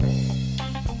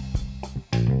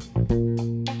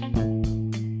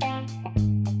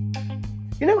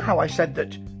You know how I said that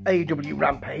AEW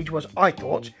Rampage was, I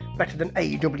thought, better than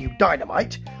AEW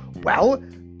Dynamite? Well,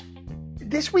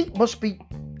 this week must be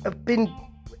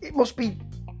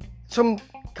some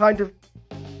kind of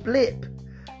blip,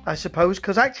 I suppose,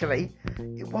 because actually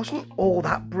it wasn't all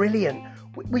that brilliant.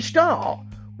 We start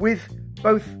with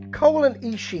both Cole and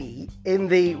Ishii in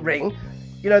the ring.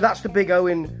 You know, that's the big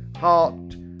Owen Hart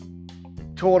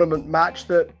tournament match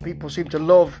that people seem to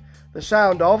love the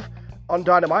sound of on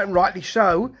Dynamite, and rightly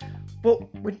so. But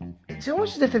it's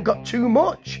almost as if they've got too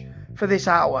much for this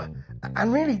hour.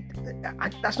 And really,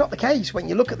 that's not the case when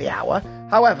you look at the hour.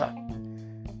 However,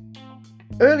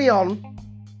 early on,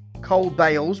 Cole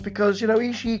bails because, you know,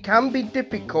 Ishii can be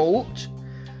difficult.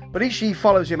 But Ishii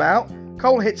follows him out.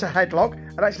 Cole hits a headlock,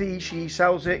 and actually Ishii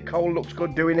sells it. Cole looks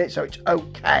good doing it, so it's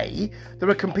okay. There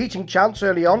are competing chants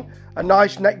early on. A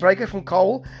nice neck breaker from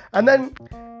Cole. And then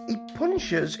he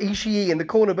punches Ishii in the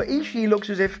corner, but Ishii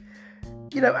looks as if,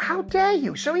 you know, how dare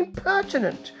you? So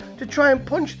impertinent to try and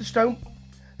punch the Stone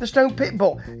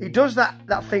Pitbull. He does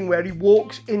that thing where he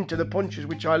walks into the punches,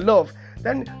 which I love.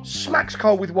 Then smacks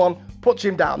Cole with one, puts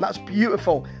him down. That's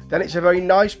beautiful. Then it's a very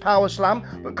nice power slam,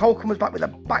 but Cole comes back with a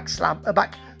back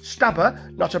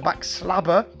stabber, not a back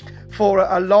slabber, for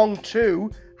a long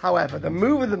 2. However, the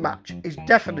move of the match is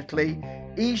definitely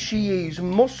Ishii's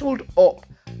muscled up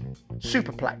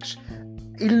superplex.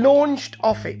 He launched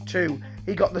off it too.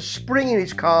 He got the spring in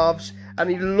his calves and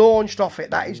he launched off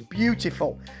it. That is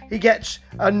beautiful. He gets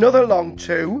another long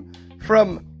 2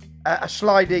 from a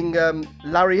sliding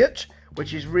lariat,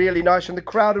 which is really nice, and the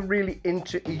crowd are really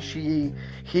into Ishii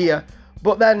here.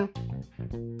 But then,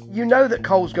 you know that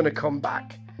Cole's going to come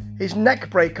back. His neck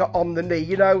breaker on the knee,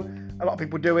 you know, a lot of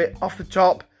people do it off the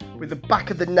top with the back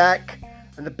of the neck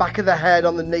and the back of the head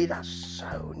on the knee. That's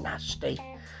so nasty.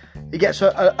 He gets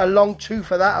a long 2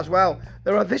 for that as well.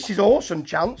 There are "This is awesome"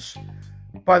 chants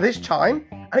by this time,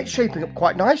 and it's shaping up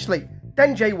quite nicely.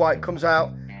 Then Jay White comes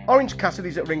out. Orange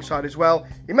Cassidy's at ringside as well.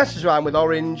 He messes around with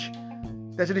Orange.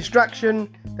 There's a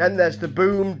distraction. Then there's the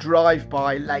boom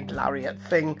drive-by leg lariat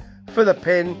thing for the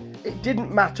pin. It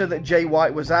didn't matter that Jay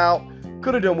White was out.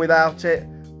 Could have done without it.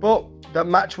 But the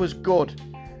match was good.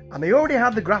 And they already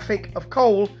had the graphic of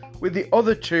Cole with the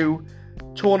other 2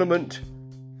 tournament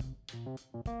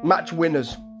match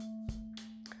winners.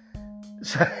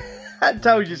 So that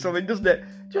tells you something, doesn't it?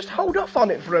 Just hold off on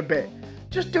it for a bit.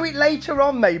 Just do it later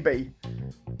on, maybe.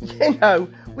 You know,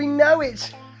 we know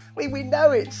it's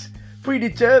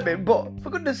predetermined, but for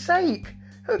goodness sake,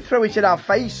 don't throw it in our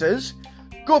faces.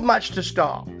 Good match to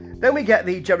start. Then we get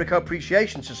the Jericho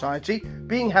Appreciation Society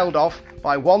being held off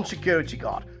by one security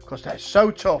guard because they're so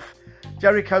tough.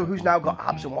 Jericho, who's now got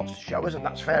abs and wants to show us, and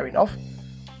that's fair enough,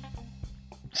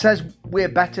 says, "We're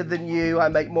better than you, I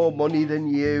make more money than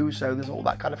you," so there's all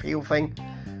that kind of heel thing.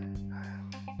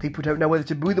 People don't know whether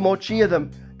to boo them or cheer them.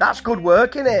 That's good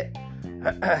work, innit?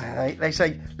 They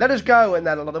say, "Let us go," and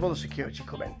then a lot of other security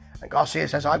come in. And Garcia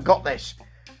says, "I've got this."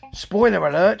 Spoiler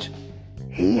alert,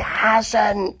 he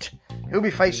hasn't. He'll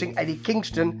be facing Eddie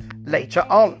Kingston later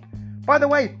on. By the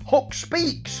way, Hook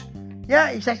speaks. Yeah,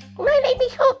 he says, "My name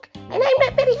is Hook, and I'm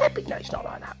not very happy." No, it's not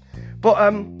like that. But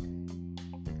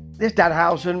there's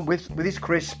Danhausen with his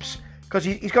crisps, because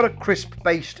he's got a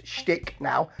crisp-based shtick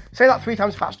now. Say that 3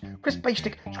 times fast. Crisp-based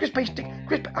shtick, crisp-based shtick,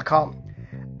 crisp. I can't.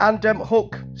 And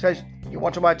Hook says, "You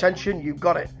wanted my attention? You've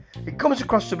got it." It comes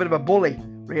across as a bit of a bully,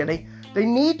 really. They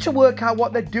need to work out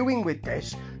what they're doing with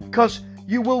this, because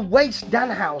you will waste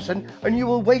Danhausen and you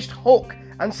will waste Hook,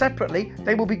 and separately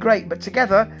they will be great, but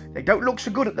together they don't look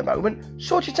so good at the moment.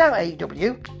 Sort it out,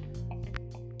 AEW.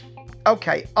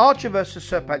 Okay, Archer versus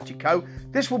Serpentico.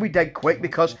 This will be dead quick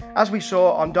because, as we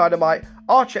saw on Dynamite,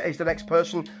 Archer is the next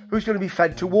person who's going to be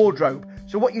fed to Wardrobe.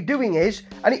 So what you're doing is,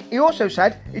 and he also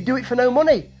said he'd do it for no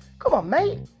money. Come on,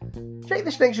 mate. Jake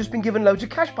the Snake's just been given loads of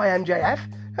cash by MJF.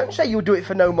 Don't say you'll do it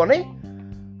for no money.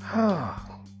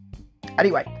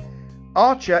 Anyway,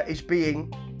 Archer is being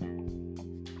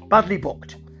badly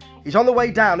booked. He's on the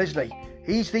way down, isn't he?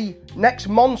 He's the next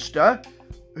monster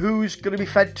who's going to be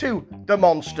fed to the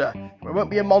monster. There won't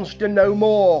be a monster no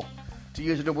more, to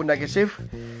use a double negative,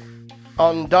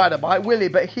 on Dynamite, will he?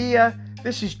 But here,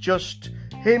 this is just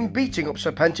him beating up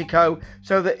Serpentico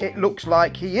so that it looks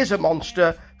like he is a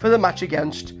monster for the match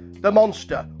against the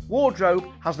monster. Wardrobe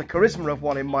has the charisma of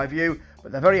one in my view,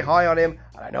 but they're very high on him,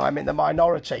 and I know I'm in the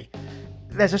minority.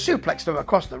 There's a suplex to him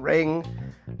across the ring,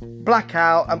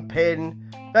 blackout and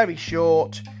pin, very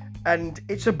short, and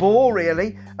it's a bore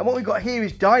really. And what we've got here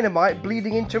is Dynamite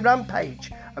bleeding into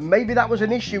Rampage, and maybe that was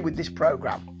an issue with this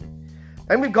program.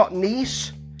 Then we've got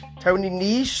Nese, Tony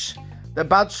Nese, the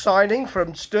bad signing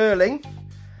from Sterling,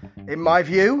 in my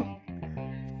view.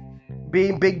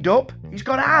 being bigged up. He's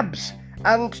got abs.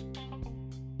 And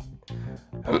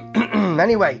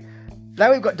anyway,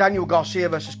 now we've got Daniel Garcia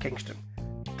versus Kingston.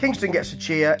 Kingston gets a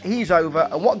cheer. He's over.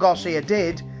 And what Garcia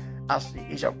did, as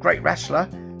he's a great wrestler,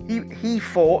 he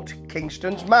fought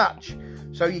Kingston's match.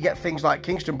 So you get things like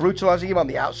Kingston brutalising him on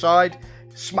the outside,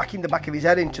 smacking the back of his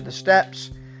head into the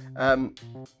steps,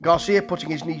 Garcia putting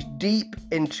his knees deep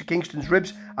into Kingston's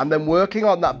ribs and then working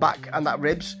on that back and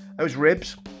those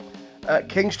ribs.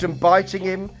 Kingston biting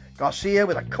him, Garcia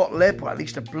with a cut lip, or at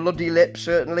least a bloody lip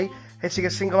certainly. Hitting a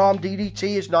single arm DDT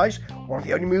is nice, one of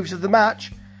the only moves of the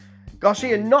match.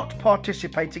 Garcia not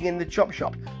participating in the chop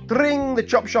shop. Dring, the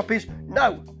chop shop is,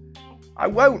 no, I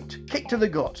won't. Kick to the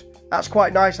gut. That's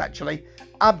quite nice actually.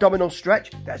 Abdominal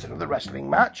stretch, there's another wrestling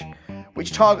match,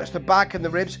 which targets the back and the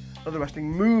ribs, another wrestling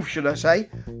move should I say,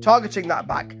 targeting that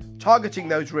back, targeting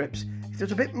those ribs. If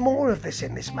there's a bit more of this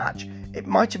in this match, it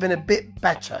might have been a bit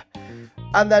better.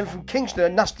 And then from Kingston, a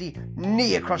nasty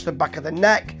knee across the back of the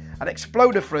neck, an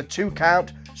exploder for a 2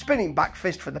 count, spinning back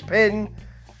fist for the pin,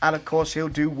 and of course he'll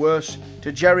do worse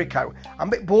to Jericho. I'm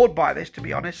a bit bored by this, to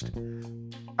be honest.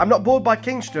 I'm not bored by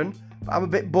Kingston, but I'm a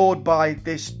bit bored by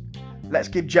this let's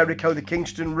give Jericho the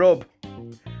Kingston rub.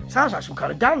 Sounds like some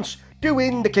kind of dance.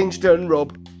 Doing the Kingston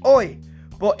rub. Oi.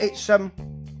 But it's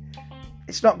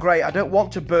not great. I don't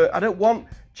want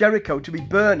Jericho to be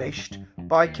burnished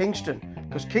by Kingston,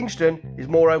 because Kingston is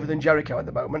more over than Jericho at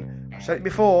the moment. I've said it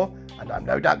before, and I'm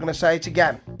no doubt going to say it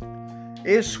again.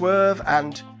 Here's Swerve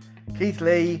and Keith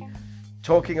Lee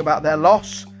talking about their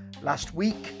loss last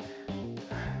week.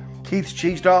 Keith's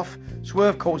cheesed off.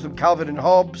 Swerve calls them Calvin and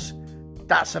Hobbes.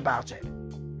 That's about it.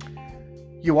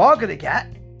 You are going to get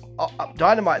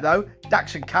Dynamite though,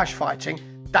 Dax and Cash fighting.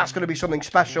 That's going to be something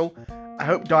special. I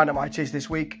hope Dynamite is this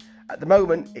week. At the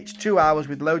moment, it's 2 hours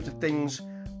with loads of things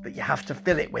that you have to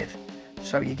fill it with.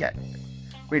 So you get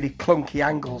really clunky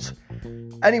angles.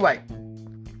 Anyway,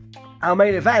 our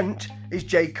main event is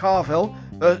Jade Cargill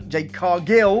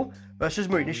versus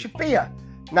Marina Shafir.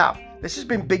 Now, this has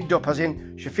been bigged up as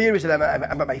in Shafir is an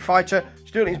MMA fighter.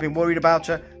 Sterling's been worried about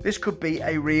her. This could be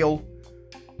a real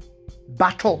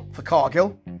battle for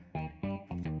Cargill.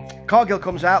 Cargill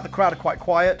comes out. The crowd are quite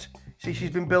quiet. See,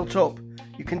 she's been built up.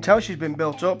 You can tell she's been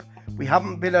built up. We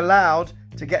haven't been allowed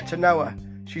to get to know her.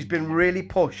 She's been really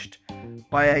pushed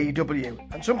by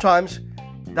AEW. And sometimes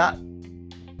that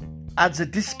adds a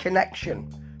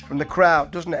disconnection from the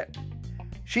crowd, doesn't it?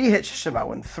 She hits a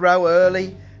Samoan throw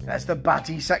early. There's the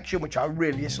baddie section, which I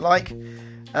really dislike.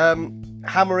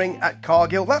 Hammering at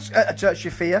Cargill. That's at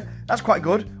Shafir. That's quite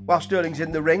good. While Sterling's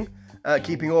in the ring,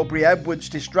 keeping Aubrey Edwards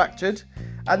distracted.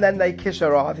 And then they kiss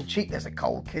her on the cheek. There's a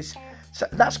cold kiss. So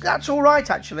that's all right,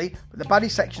 actually. But the baddie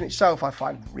section itself, I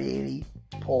find really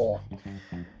poor.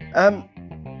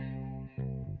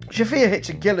 Shafir hits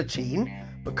a guillotine,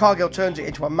 but Cargill turns it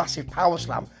into a massive power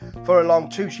slam for a long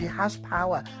 2. She has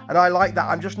power, and I like that.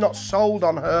 I'm just not sold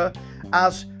on her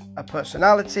as a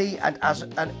personality and as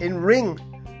an in-ring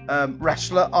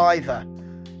wrestler either.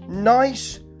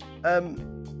 Nice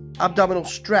abdominal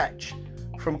stretch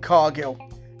from Cargill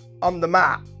on the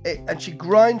mat, and she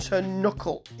grinds her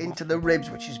knuckle into the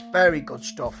ribs, which is very good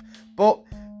stuff. But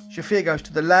Shafir goes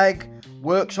to the leg,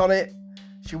 works on it.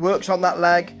 She works on that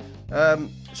leg.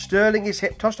 Sterling is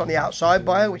hip tossed on the outside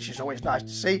by her, which is always nice to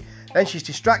see. Then she's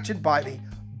distracted by the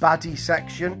baddie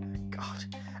section,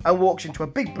 and walks into a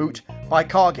big boot by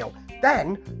Cargill.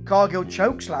 Then Cargill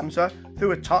chokeslams her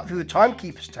through the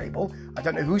timekeeper's table. I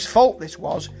don't know whose fault this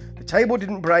was. The table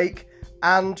didn't break,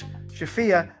 and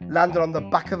Shafir landed on the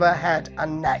back of her head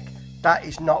and neck. That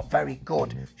is not very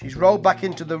good. She's rolled back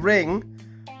into the ring,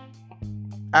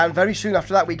 and very soon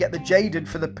after that we get the Jaded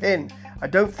for the pin. I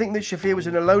don't think that Shafir was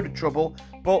in a load of trouble,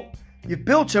 but you've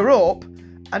built her up,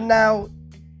 and now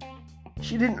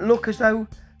she didn't look as though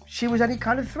she was any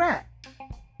kind of threat.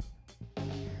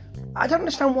 I don't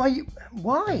understand why.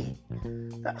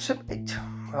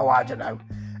 I don't know.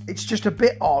 It's just a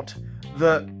bit odd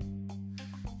that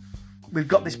we've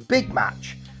got this big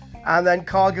match, and then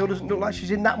Cargill doesn't look like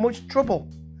she's in that much trouble.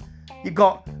 You've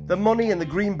got the money and the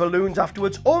green balloons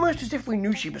afterwards, almost as if we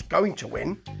knew she was going to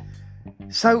win.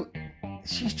 So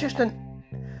she's just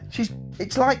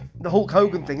it's like the Hulk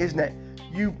Hogan thing, isn't it?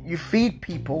 You feed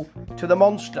people to the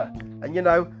monster, and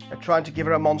they're trying to give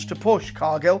her a monster push,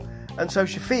 Cargill. And so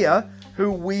Shafir,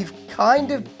 who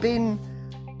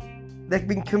they've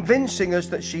been convincing us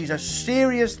that she's a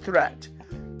serious threat,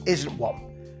 isn't one.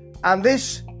 And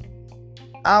this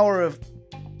hour of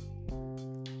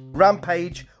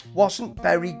Rampage wasn't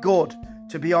very good,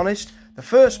 to be honest. The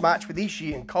first match with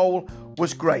Ishii and Cole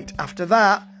was great. After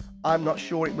that, I'm not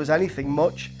sure it was anything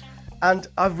much. And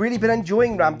I've really been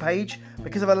enjoying Rampage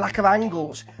because of a lack of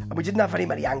angles. And we didn't have very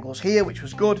many angles here, which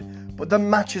was good. But the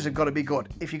matches have got to be good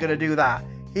if you're going to do that.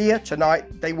 Here,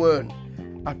 tonight, they weren't.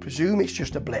 I presume it's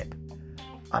just a blip.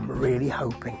 I'm really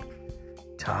hoping.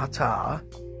 Ta-ta.